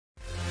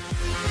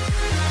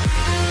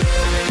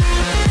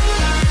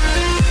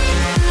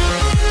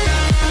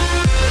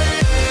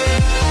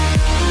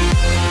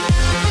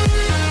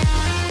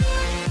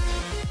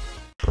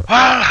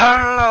Well,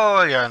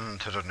 hello again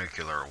to the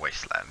nuclear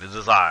wasteland. It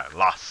is I,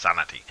 Lost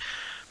Sanity,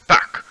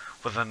 back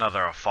with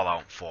another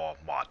Fallout 4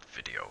 mod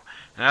video.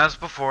 And as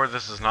before,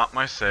 this is not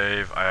my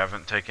save. I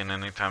haven't taken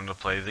any time to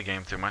play the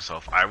game through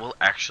myself. I will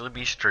actually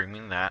be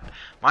streaming that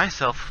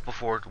myself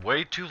before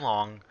way too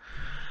long.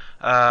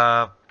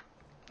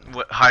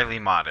 Highly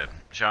modded,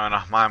 showing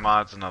off my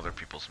mods and other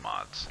people's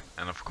mods.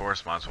 And of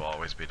course, mods will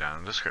always be down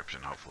in the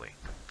description, hopefully.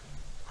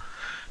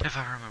 If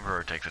I remember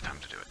or take the time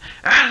to do it.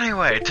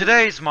 Anyway,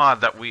 today's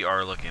mod that we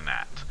are looking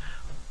at,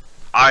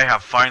 I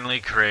have finally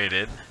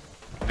created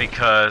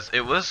because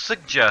it was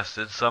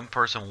suggested. Some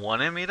person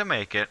wanted me to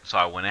make it, so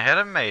I went ahead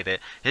and made it.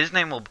 His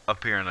name will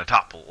appear in the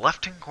top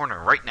left-hand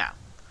corner right now.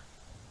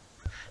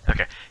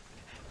 Okay,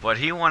 what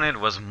he wanted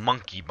was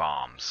monkey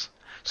bombs.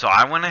 So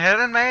I went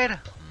ahead and made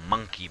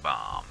monkey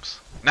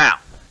bombs. Now,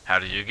 how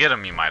did you get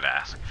them, you might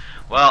ask?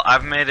 Well,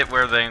 I've made it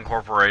where they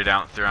incorporate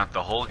out throughout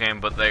the whole game,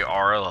 but they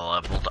are a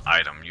leveled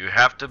item. You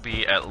have to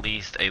be at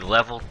least a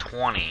level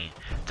 20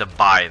 to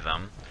buy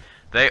them.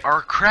 They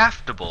are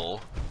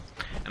craftable,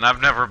 and I've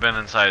never been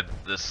inside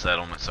this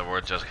settlement, so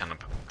we're just kind of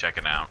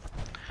checking out.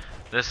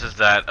 This is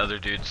that other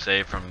dude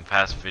saved from the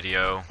past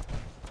video.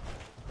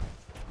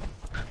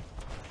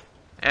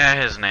 Yeah,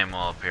 his name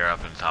will appear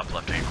up in the top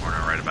left-hand corner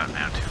right about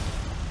now, too.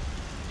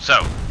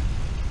 So,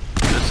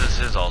 this is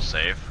his all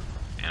save,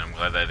 and I'm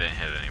glad I didn't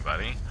hit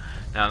anybody.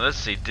 Now let's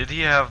see, did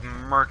he have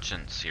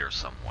merchants here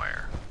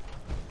somewhere?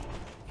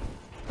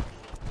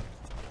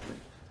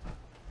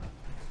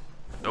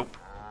 Nope.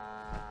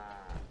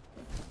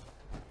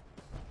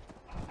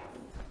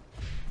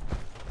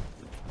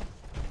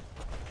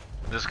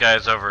 This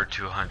guy's over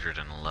 200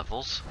 in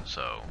levels,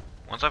 so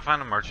once I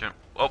find a merchant,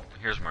 oh,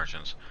 here's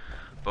merchants.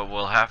 But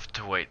we'll have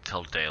to wait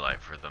till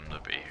daylight for them to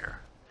be here.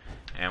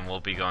 And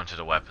we'll be going to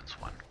the weapons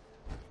one.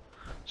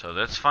 So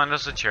let's find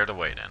us a chair to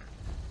wait in.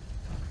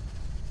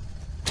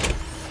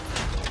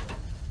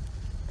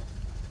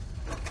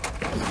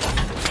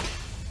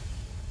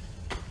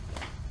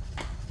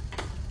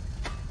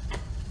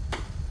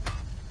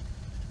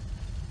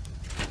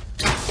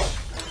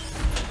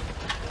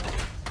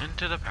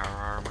 Into the power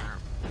armor.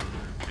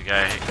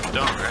 I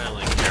don't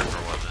really care for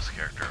what this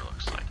character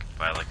looks like,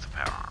 but I like the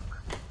power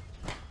armor.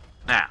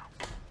 Now,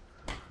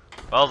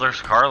 well,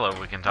 there's Carla.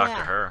 We can talk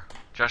to her.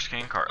 Josh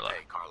King, Carla.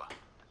 Hey, Carla.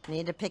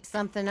 Need to pick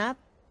something up?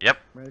 Yep.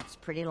 Road's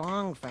pretty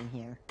long from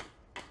here.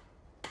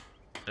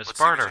 It's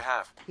barter.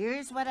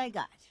 Here's what I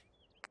got.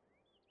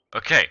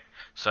 Okay,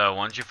 so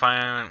once you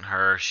find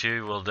her,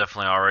 she will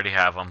definitely already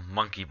have them.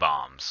 Monkey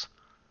bombs.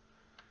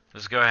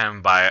 Let's go ahead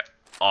and buy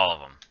all of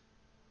them.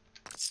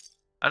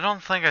 I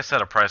don't think I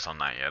set a price on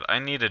that yet. I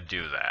need to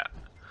do that.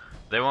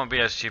 They won't be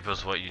as cheap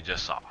as what you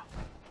just saw.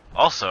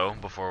 Also,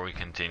 before we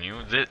continue,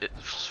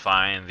 let's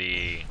find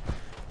the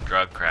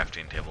drug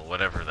crafting table,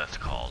 whatever that's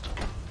called.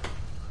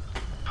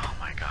 Oh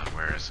my god,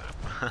 where is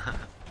it?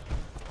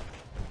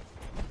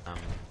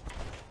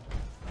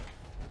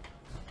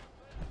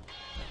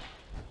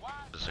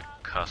 There's a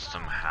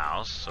custom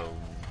house, so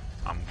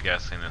I'm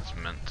guessing it's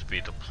meant to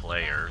be the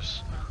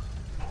players.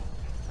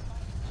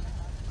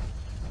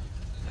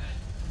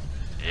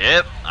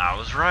 Yep, I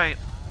was right.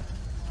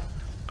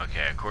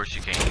 Okay, of course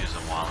you can't use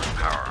them while in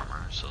power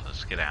armor, so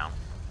let's get out.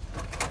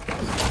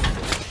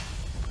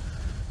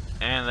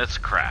 And let's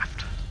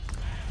craft.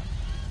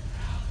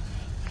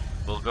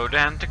 We'll go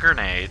down to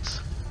grenades.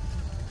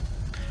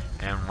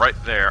 And right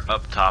there,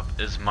 up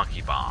top, is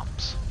monkey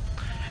bombs.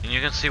 And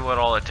you can see what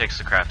all it takes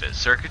to craft it.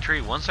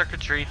 Circuitry, 1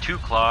 circuitry, 2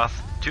 cloth,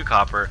 2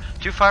 copper,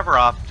 2 fiber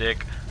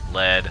optic,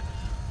 lead,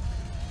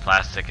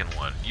 plastic, and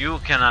wood. You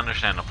can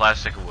understand the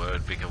plastic and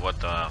wood because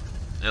what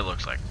it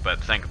looks like,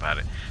 but think about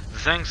it. The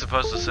thing's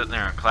supposed to sit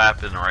there and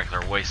clap in a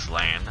regular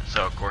wasteland,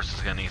 so of course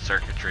it's going to need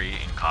circuitry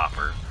and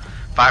copper.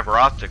 Fiber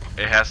optic,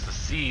 it has to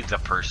see the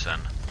person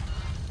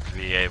to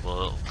be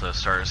able to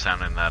start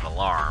sounding that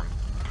alarm.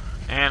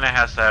 And it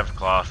has to have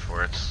cloth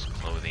for its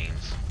clothing.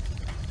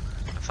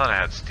 I thought I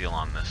had steel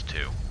on this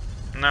too.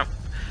 Nope.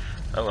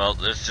 Oh well,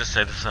 let's just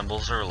say the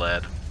symbols are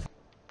lead.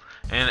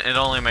 And it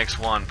only makes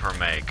 1 per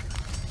make.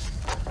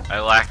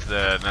 I lack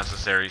the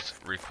necessary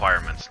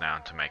requirements now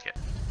to make it.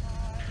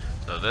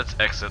 So let's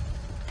exit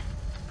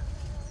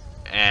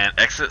and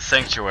exit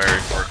Sanctuary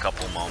for a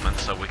couple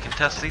moments so we can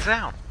test these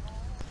out.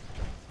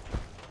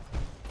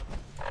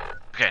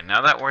 Okay,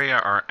 now that we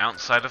are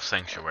outside of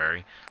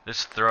Sanctuary,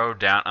 let's throw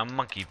down a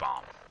monkey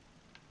bomb.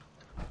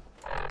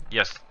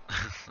 Yes,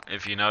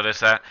 if you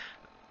notice that,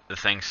 the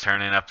thing's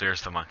turning up,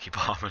 there's the monkey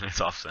bomb and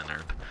it's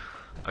off-centered.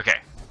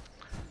 Okay,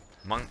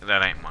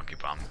 that ain't monkey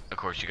bomb. Of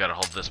course, you gotta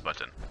hold this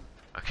button.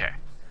 Okay,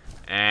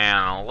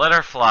 and let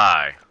her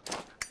fly.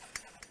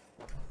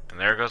 And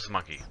there goes the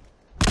monkey.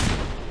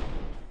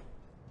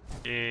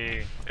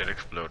 Yay, it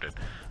exploded.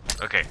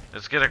 Okay,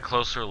 let's get a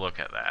closer look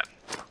at that.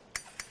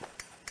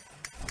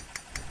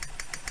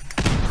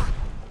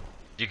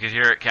 You could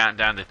hear it count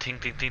down to ting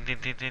ting ting ting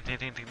ting ting ting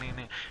ting ting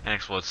ting and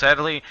explode.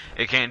 Sadly,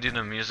 it can't do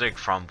the music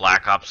from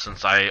Black Ops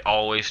since I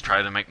always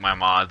try to make my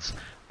mods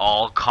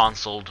all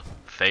console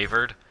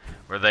favored,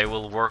 where they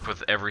will work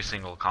with every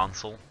single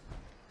console.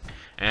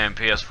 And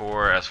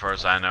PS4, as far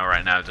as I know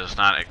right now, does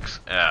not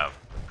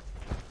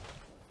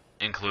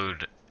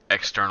include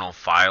external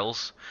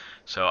files,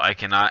 so I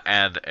cannot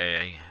add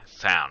a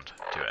sound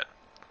to it.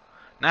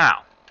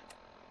 Now,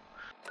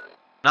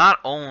 not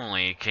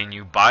only can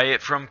you buy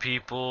it from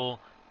people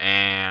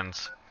and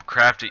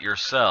craft it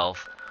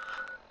yourself,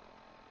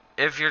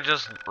 if you're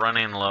just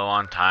running low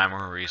on time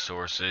or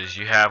resources,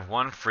 you have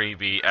one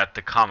freebie at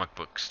the comic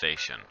book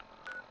station.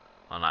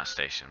 Well, not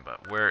station,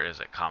 but where is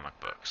it? Comic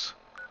books.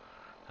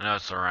 I know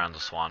it's around the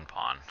Swan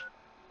Pond.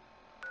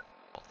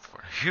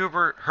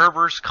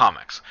 Herbert's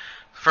Comics.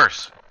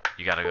 First,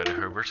 you gotta go to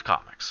Herbert's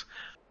Comics.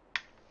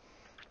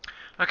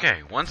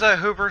 Okay, once at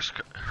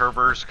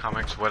Herbert's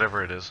Comics,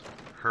 whatever it is,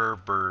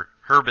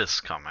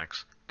 Herbis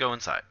Comics, go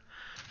inside.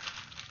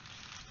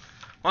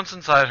 Once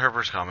inside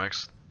Herbert's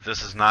Comics,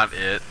 this is not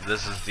it.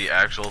 This is the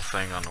actual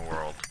thing on the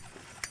world.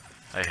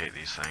 I hate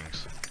these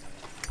things.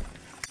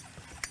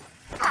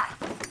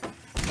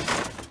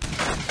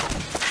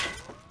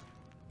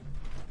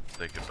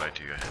 Say goodbye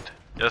to your head.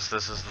 Yes,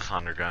 this is the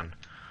Thunder Gun.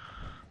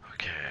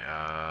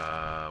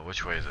 Okay,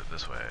 which way is it?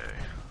 This way.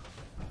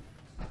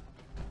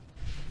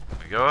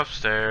 We go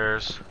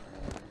upstairs.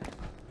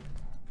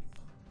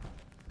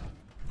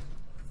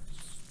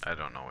 I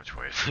don't know which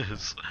way it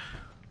is.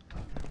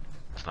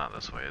 It's not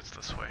this way, it's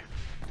this way.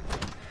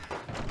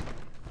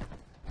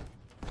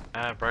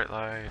 Ah, bright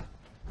light.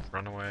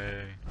 Run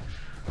away.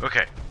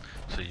 Okay,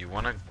 so you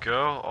want to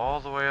go all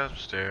the way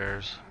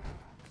upstairs.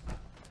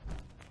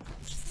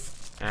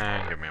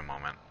 And give me a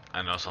moment.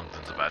 I know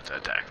something's about to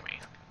attack me.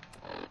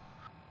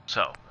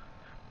 So,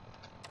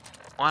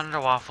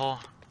 Wonder Waffle.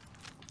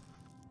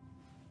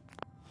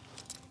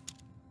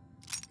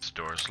 This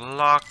door's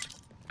locked.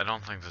 I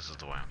don't think this is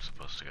the way I'm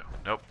supposed to go.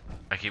 Nope.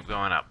 I keep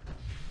going up.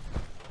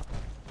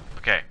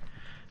 Okay.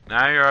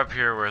 Now you're up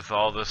here with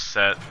all this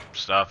set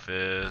stuff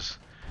is.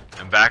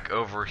 And back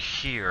over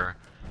here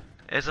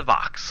is a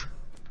box.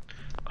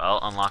 Well,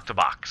 unlock the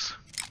box.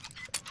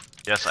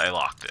 Yes, I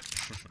locked it.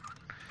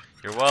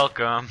 You're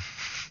welcome.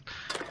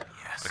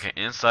 Yes. Okay,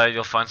 inside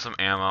you'll find some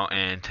ammo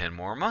and 10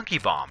 more monkey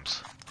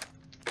bombs.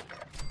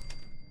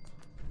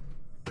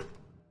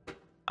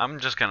 I'm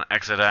just gonna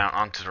exit out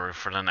onto the roof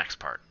for the next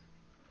part.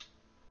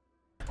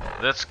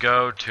 Let's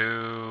go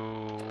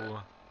to...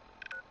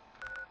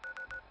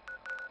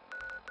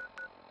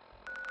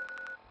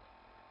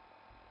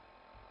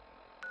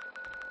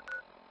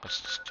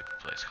 What's the stupid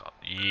place called?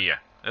 Yeah,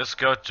 let's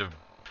go to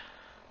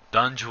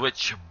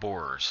Dunwich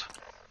Boars.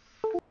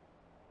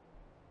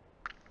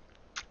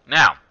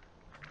 Now,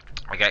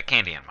 I got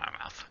candy in my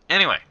mouth.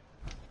 Anyway,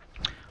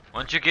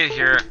 once you get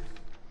here,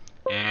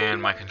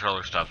 and my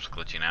controller stops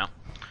glitching out,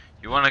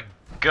 you want to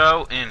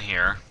go in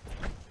here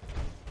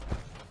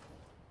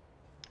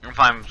and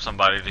find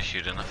somebody to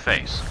shoot in the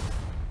face.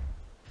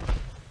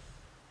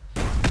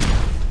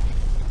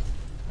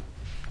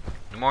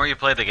 The more you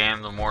play the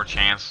game, the more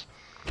chance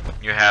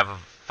you have of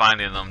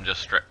finding them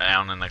just straight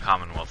down in the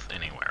Commonwealth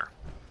anywhere.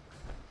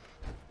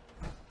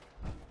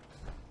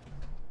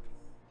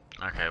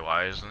 Okay,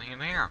 why isn't he in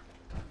here?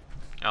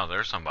 Oh,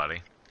 there's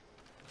somebody.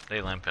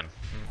 They limping.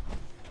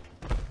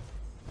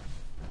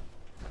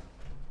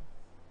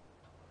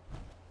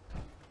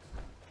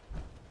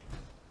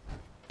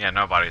 Yeah,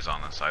 nobody's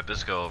on this side.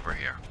 Let's go over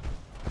here.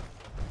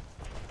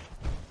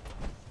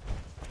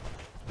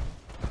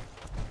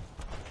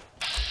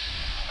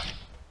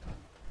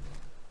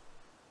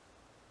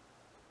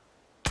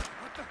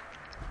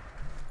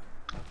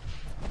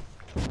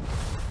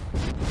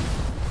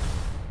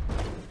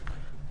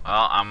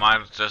 Well, I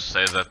might just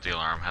say that the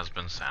alarm has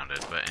been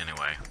sounded, but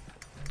anyway.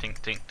 Tink,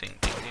 tink, tink,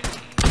 tink,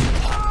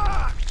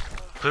 tink.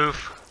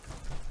 Poof.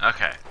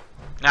 Okay.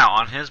 Now,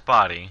 on his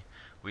body,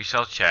 we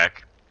shall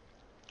check,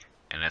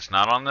 and it's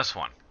not on this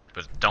one,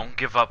 but don't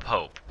give up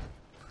hope.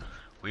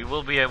 We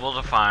will be able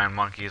to find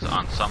monkeys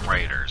on some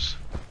raiders.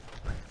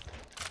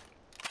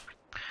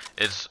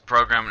 It's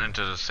programmed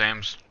into the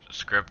same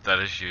script that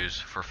is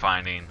used for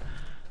finding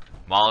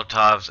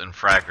Molotovs and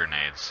frag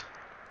grenades.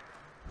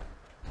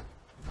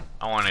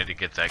 I wanted to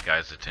get that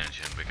guy's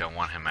attention because I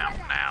want him out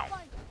now.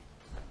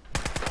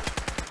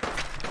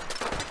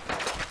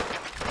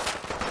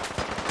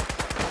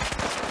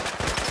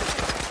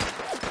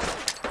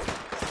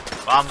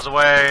 Bombs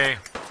away!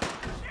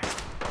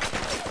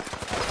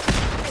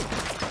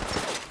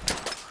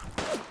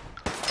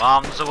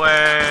 Bombs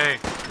away!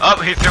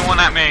 Oh, he threw one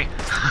at me!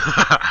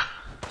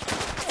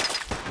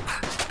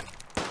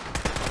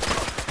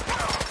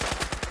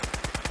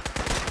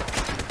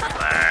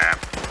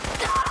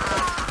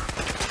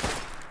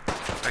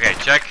 Okay,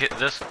 check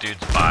this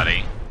dude's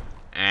body.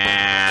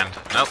 And,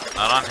 nope,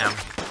 not on him.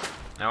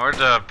 Now where'd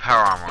the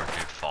power armor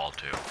dude fall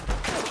to?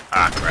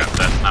 Ah, crap,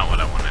 that's not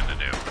what I wanted to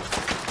do.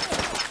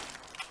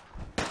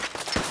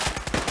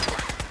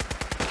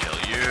 Kill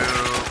you,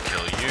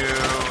 kill you.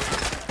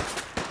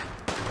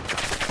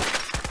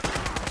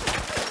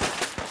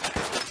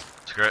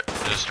 Screw it,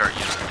 just start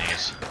using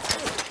these.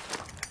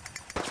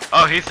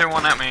 Oh, he threw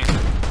one at me.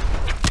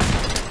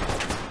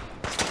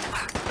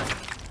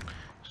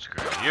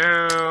 Screw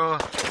you.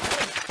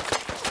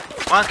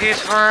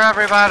 Monkeys for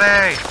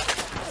everybody!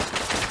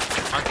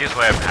 Monkeys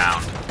weigh a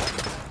pound.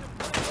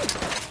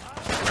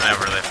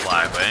 Whenever they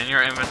fly, but in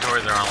your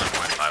inventory they're only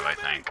 0.5, I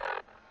think.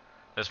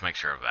 Just make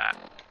sure of that.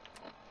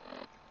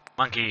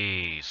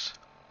 Monkeys!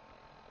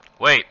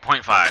 Wait,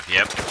 0.5,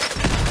 yep.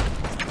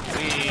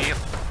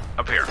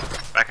 Up here.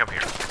 Back up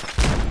here.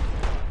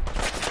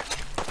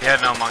 He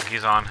had no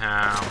monkeys on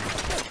him.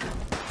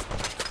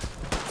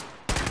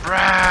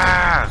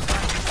 Brad!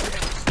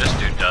 This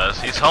dude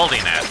does. He's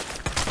holding it.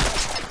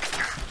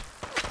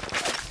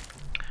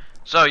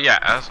 So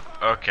yeah,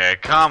 okay,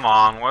 come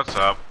on, what's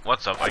up?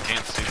 What's up? I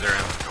can't see their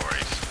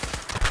inventories.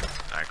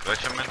 Did I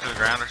glitch them into the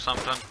ground or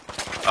something?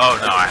 Oh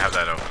no, I have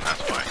that open,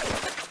 that's why.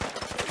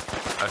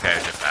 Okay, I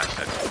just passed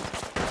it.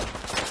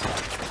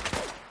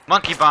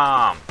 Monkey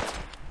bomb!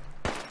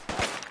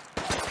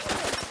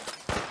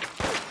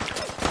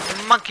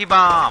 Monkey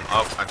bomb!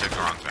 Oh, I took the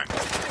wrong thing.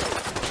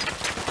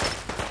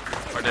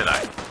 Or did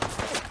I?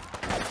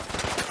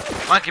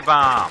 Monkey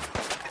bomb!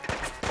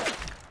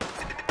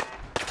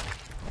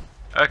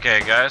 Okay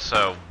guys,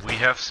 so we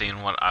have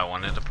seen what I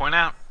wanted to point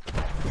out.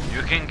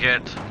 You can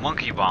get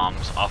monkey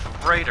bombs off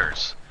of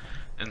raiders.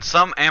 And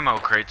some ammo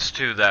crates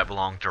too that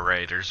belong to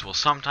raiders will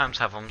sometimes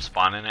have them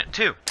spawn in it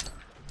too.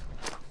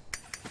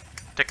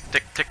 Tick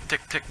tick tick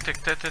tick tick tick tick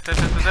tick tick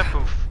tick tick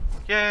poof.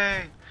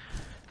 Yay!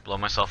 Blow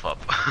myself up.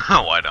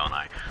 Why don't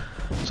I?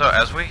 So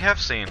as we have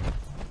seen,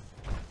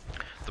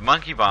 the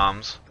monkey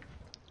bombs,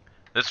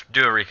 let's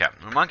do a recap.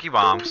 The monkey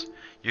bombs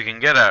you can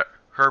get at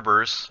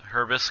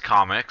Herbis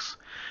Comics.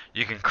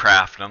 You can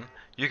craft them.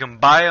 You can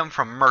buy them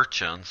from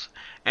merchants,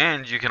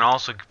 and you can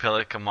also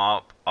pick them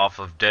up off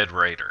of dead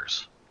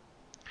raiders.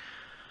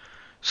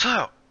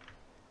 So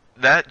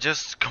that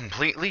just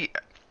completely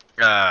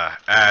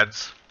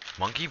adds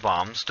monkey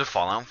bombs to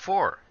Fallout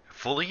 4,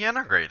 fully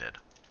integrated.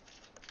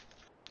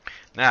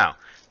 Now,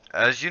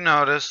 as you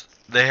noticed,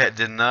 they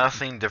did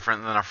nothing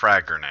different than a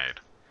frag grenade.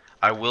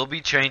 I will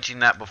be changing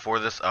that before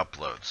this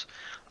uploads.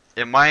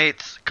 It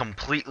might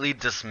completely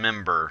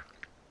dismember,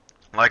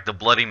 like the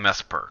Bloody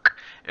Mess perk.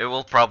 It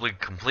will probably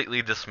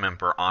completely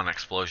dismember on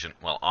explosion,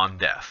 well, on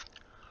death.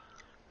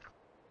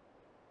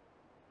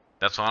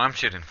 That's what I'm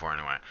shooting for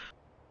anyway.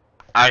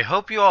 I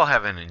hope you all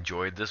have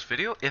enjoyed this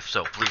video. If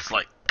so, please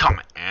like,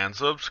 comment, and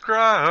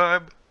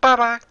subscribe.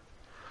 Bye-bye.